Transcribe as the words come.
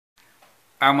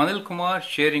I'm Anil Kumar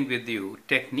sharing with you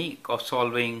technique of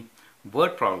solving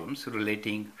word problems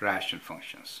relating rational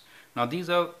functions. Now these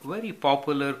are very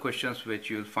popular questions which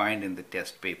you'll find in the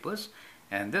test papers,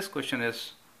 and this question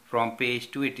is from page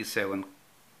 287,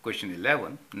 question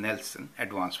 11, Nelson,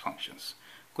 advanced functions.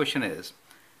 Question is,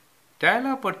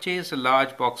 Tyler purchased a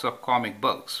large box of comic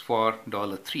books for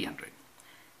 $300.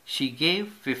 She gave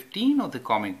 15 of the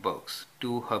comic books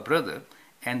to her brother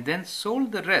and then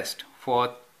sold the rest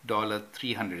for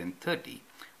 $330,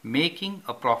 making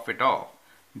a profit of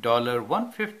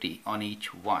 $150 on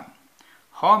each one.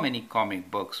 How many comic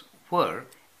books were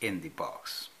in the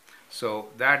box? So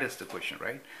that is the question,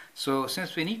 right? So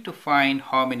since we need to find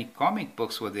how many comic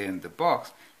books were there in the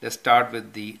box, let's start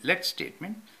with the let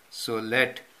statement. So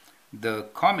let the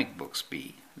comic books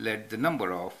be, let the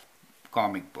number of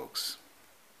comic books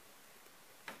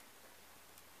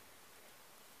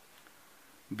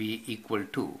be equal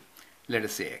to, let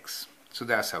us say x. So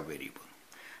that's our variable.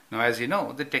 Now as you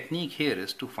know, the technique here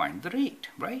is to find the rate,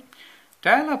 right?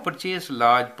 Tyler purchased a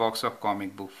large box of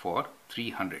comic book for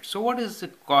 $300. So what is the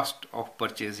cost of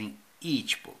purchasing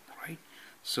each book, right?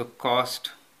 So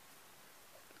cost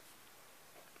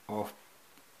of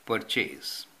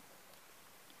purchase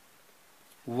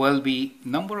will be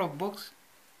number of books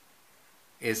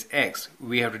is x.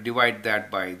 We have to divide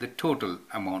that by the total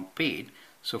amount paid.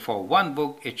 So for one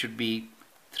book, it should be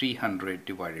 300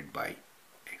 divided by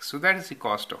x. So that is the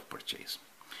cost of purchase.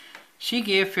 She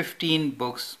gave 15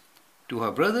 books to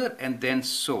her brother and then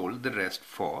sold the rest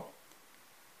for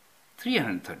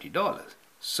 $330.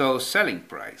 So selling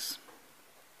price,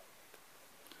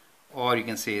 or you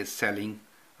can say selling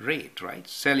rate, right?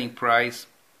 Selling price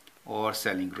or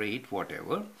selling rate,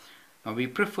 whatever. Now we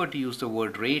prefer to use the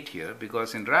word rate here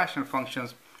because in rational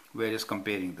functions, we're just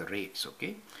comparing the rates,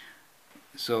 okay?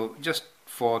 So just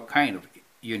for kind of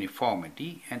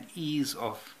uniformity and ease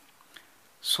of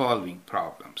solving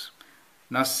problems.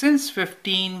 Now since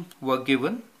 15 were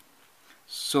given,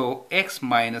 so x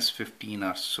minus 15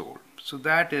 are sold. So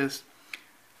that is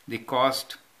the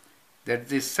cost, that is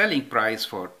the selling price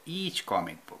for each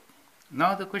comic book.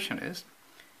 Now the question is,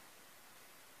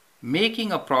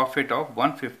 making a profit of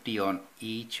 $150 on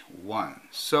each one.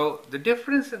 So the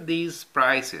difference in these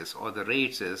prices or the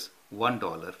rates is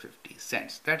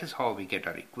 $1.50. That is how we get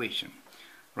our equation,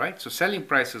 right? So selling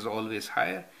price is always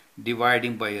higher,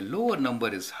 dividing by a lower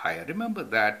number is higher. Remember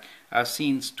that I've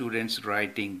seen students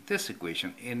writing this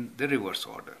equation in the reverse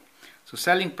order. So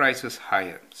selling price is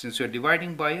higher since you're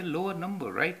dividing by a lower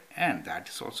number, right? And that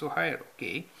is also higher,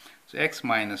 okay? So x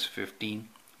minus 15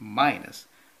 minus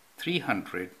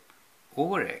 300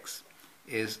 over x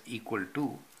is equal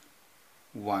to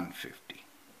 150.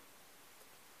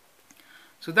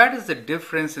 So that is the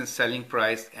difference in selling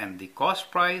price and the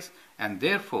cost price, and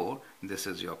therefore this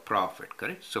is your profit,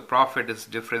 correct? So profit is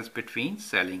difference between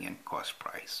selling and cost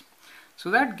price.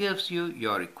 So that gives you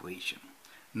your equation.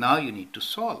 Now you need to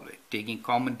solve it, taking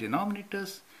common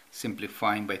denominators,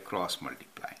 simplifying by cross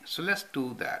multiplying. So let's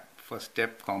do that. First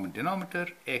step, common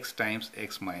denominator, x times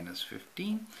x minus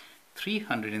 15.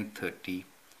 330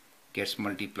 gets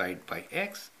multiplied by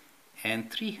x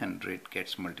and 300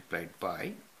 gets multiplied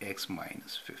by x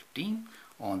minus 15.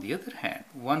 On the other hand,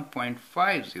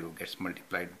 1.50 gets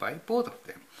multiplied by both of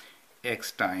them,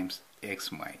 x times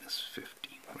x minus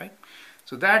 15, right?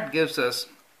 So that gives us,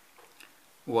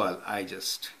 well, I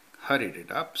just hurried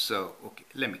it up, so okay,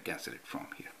 let me cancel it from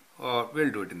here, or we'll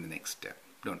do it in the next step,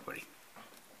 don't worry.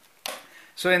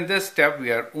 So in this step, we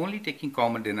are only taking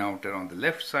common denominator on the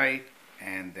left side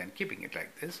and then keeping it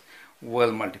like this.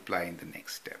 We'll multiply in the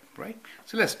next step, right?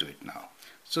 So let's do it now.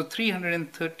 So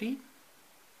 330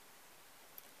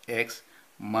 x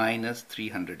minus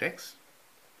 300x.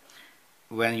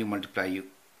 When you multiply, you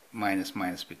minus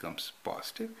minus becomes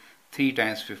positive. 3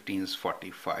 times 15 is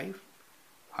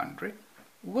 4500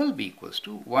 will be equals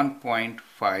to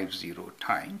 1.50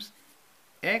 times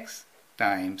x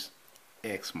times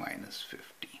x minus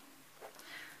 50.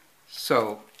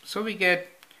 So we get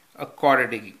a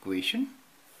quadratic equation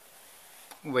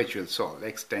which will solve.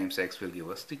 X times x will give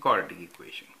us the quadratic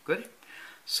equation, correct?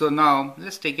 So now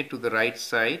let's take it to the right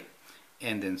side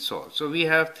and then solve. So we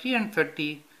have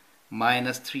 330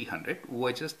 minus 300,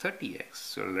 which is 30x.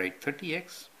 So we'll write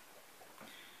 30x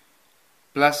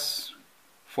plus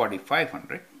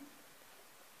 4500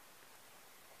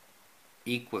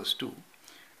 equals to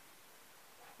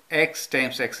x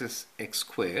times x is x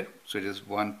squared, so it is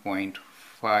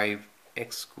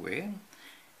 1.5x squared,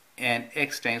 and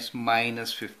x times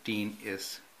minus 15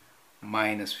 is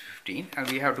minus 15, and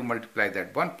we have to multiply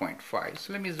that 1.5.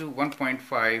 So let me do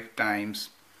 1.5 times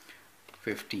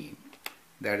 15.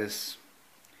 That is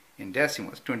in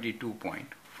decimals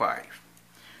 22.5.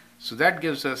 So that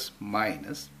gives us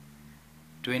minus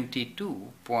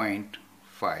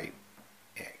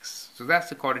 22.5x. So that's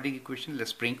the quadratic equation.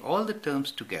 Let's bring all the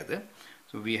terms together.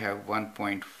 So we have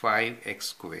 1.5x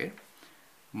squared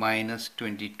minus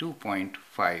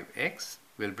 22.5x.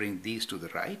 We'll bring these to the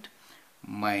right.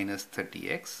 Minus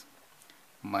 30x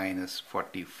minus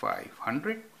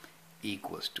 4500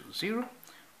 equals to 0.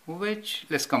 Which,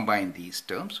 let's combine these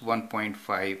terms.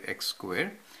 1.5x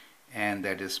squared, and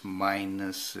that is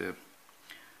minus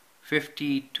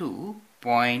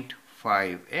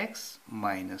 52.5x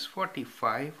minus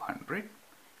 4500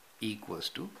 equals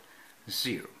to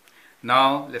 0.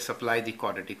 Now let's apply the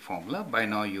quadratic formula. By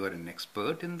now you are an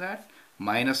expert in that.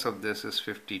 Minus of this is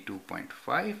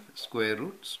 52.5, square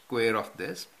root, square of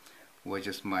this, which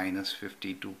is minus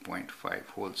 52.5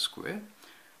 whole square,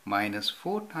 minus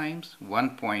 4 times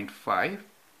 1.5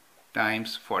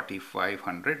 times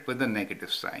 4500 with a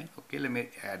negative sign. Okay, let me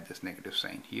add this negative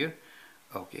sign here.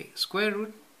 Okay, square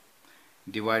root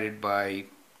divided by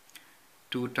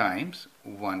 2 times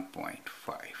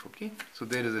 1.5. Okay, so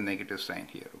there is a negative sign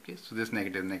here. Okay, so this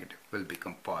negative will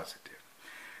become positive.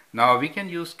 Now we can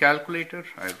use calculator.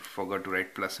 I forgot to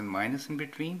write plus and minus in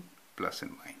between. Plus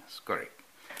and minus, correct.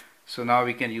 So now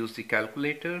we can use the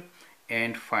calculator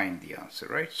and find the answer,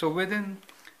 right? So within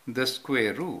the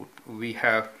square root we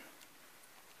have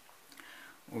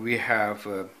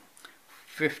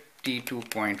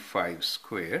 52.5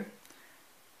 square.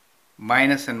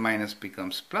 Minus and minus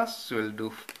becomes plus, so we'll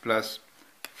do plus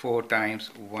 4 times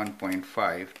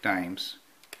 1.5 times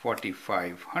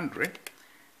 4500,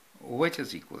 which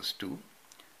is equals to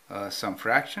some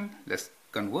fraction. Let's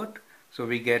convert. So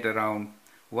we get around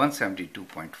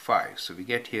 172.5. So we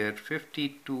get here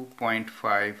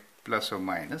 52.5 plus or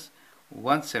minus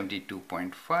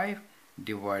 172.5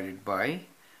 divided by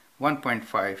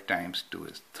 1.5 times 2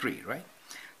 is 3, right?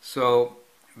 So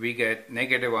we get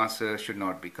negative answer should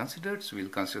not be considered, so we'll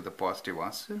consider the positive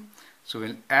answer. So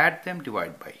we'll add them,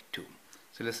 divide by 2.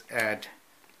 So let's add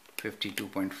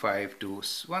 52.5 to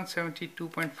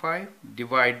 172.5,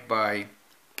 divide by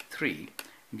 3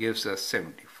 gives us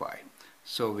 75.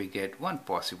 So we get one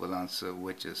possible answer,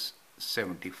 which is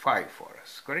 75 for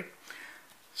us, correct?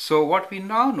 So what we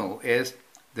now know is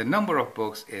the number of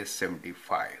books is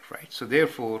 75, right? So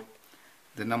therefore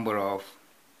the number of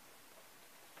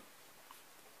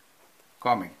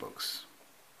comic books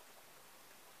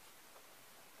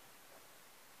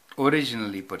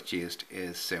originally purchased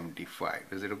is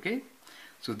 75. Is it okay?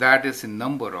 So that is the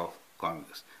number of comic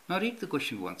books. Now read the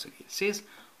question once again. It says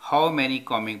how many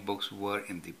comic books were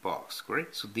in the box,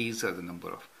 correct? So these are the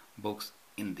number of books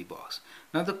in the box.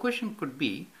 Now the question could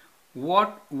be,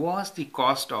 what was the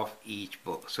cost of each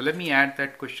book? So let me add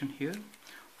that question here.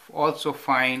 Also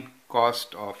find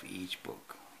cost of each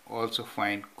book. Also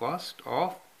find cost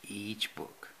of each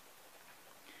book.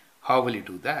 How will you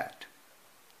do that?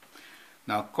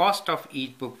 Now cost of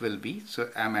each book will be, so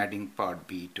I'm adding part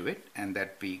B to it, and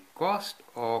that be cost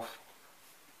of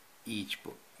each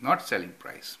book, not selling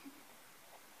price,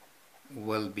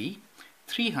 will be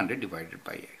 300 divided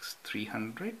by x.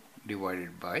 300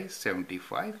 divided by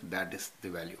 75, that is the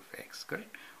value of x,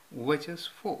 correct? Which is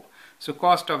 4. So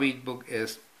cost of each book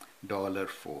is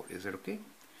 $4. Is it okay?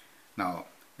 Now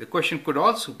the question could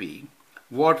also be,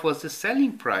 what was the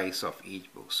selling price of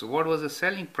each book? So what was the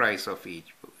selling price of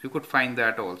each book? You could find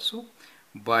that also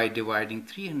by dividing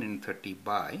 330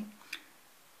 by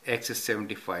x is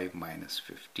 75 minus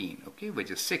 15, okay,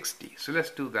 which is 60. So let's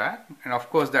do that, and of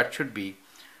course that should be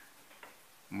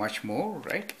much more,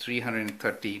 right?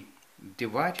 330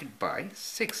 divided by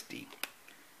 60.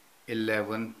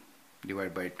 11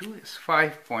 divided by 2 is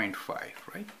 5.5,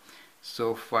 right?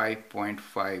 So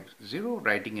 5.50,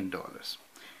 writing in dollars.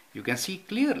 You can see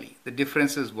clearly the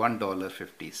difference is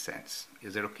 $1.50.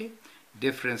 Is that okay?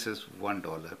 Difference is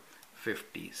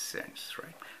 $1.50,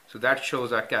 right? So that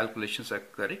shows our calculations are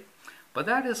correct. But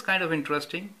that is kind of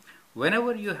interesting.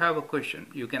 Whenever you have a question,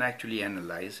 you can actually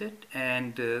analyze it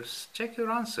and check your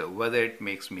answer, whether it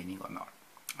makes meaning or not.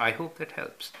 I hope that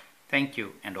helps. Thank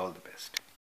you and all the best.